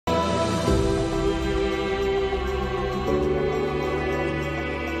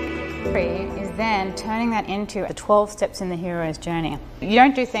is then turning that into the 12 steps in the hero's journey. You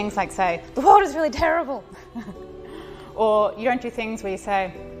don't do things like say, the world is really terrible. Or you don't do things where you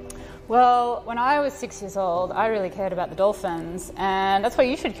say, well, when I was 6 years old, I really cared about the dolphins, and that's why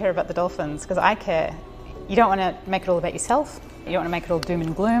you should care about the dolphins, because I care. You don't want to make it all about yourself. You don't want to make it all doom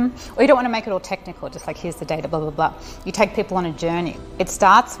and gloom, or you don't want to make it all technical, just like here's the data, blah, blah, blah. You take people on a journey. It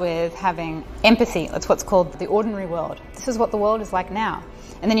starts with having empathy. That's what's called the ordinary world. This is what the world is like now.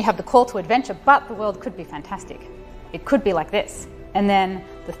 And then you have the call to adventure, but the world could be fantastic. It could be like this. And then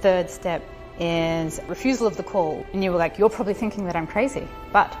the third step is refusal of the call. And you were like, you're probably thinking that I'm crazy,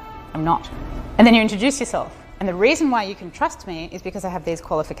 but I'm not. And then you introduce yourself. And the reason why you can trust me is because I have these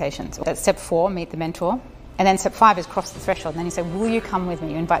qualifications. That's step 4, meet the mentor. And then step 5 is cross the threshold. And then you say, will you come with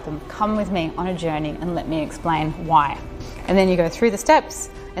me? You invite them, come with me on a journey and let me explain why. And then you go through the steps,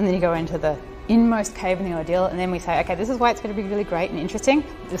 and then you go into the inmost cave in the ordeal. And then we say, okay, this is why it's going to be really great and interesting.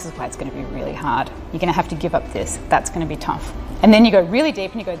 This is why it's going to be really hard. You're going to have to give up this. That's going to be tough. And then you go really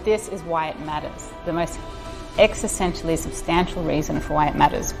deep and you go, this is why it matters. The most existentially substantial reason for why it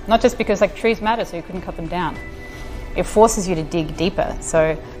matters. Not just because like trees matter, so you couldn't cut them down. It forces you to dig deeper.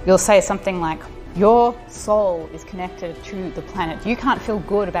 So you'll say something like, your soul is connected to the planet. You can't feel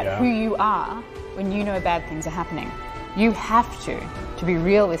good about who you are when you know bad things are happening. You have to be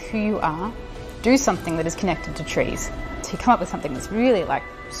real with who you are, do something that is connected to trees. So you come up with something that's really like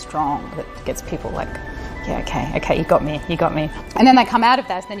strong, that gets people like, yeah, okay, you got me. And then they come out of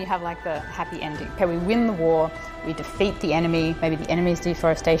that, and then you have like the happy ending. Okay, we win the war, we defeat the enemy, maybe the enemy's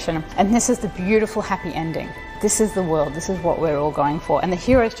deforestation, and this is the beautiful happy ending. This is the world, this is what we're all going for. And the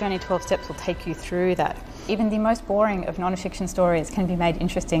Hero's Journey 12 Steps will take you through that. Even the most boring of non-fiction stories can be made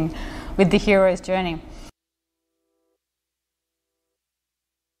interesting with the Hero's Journey.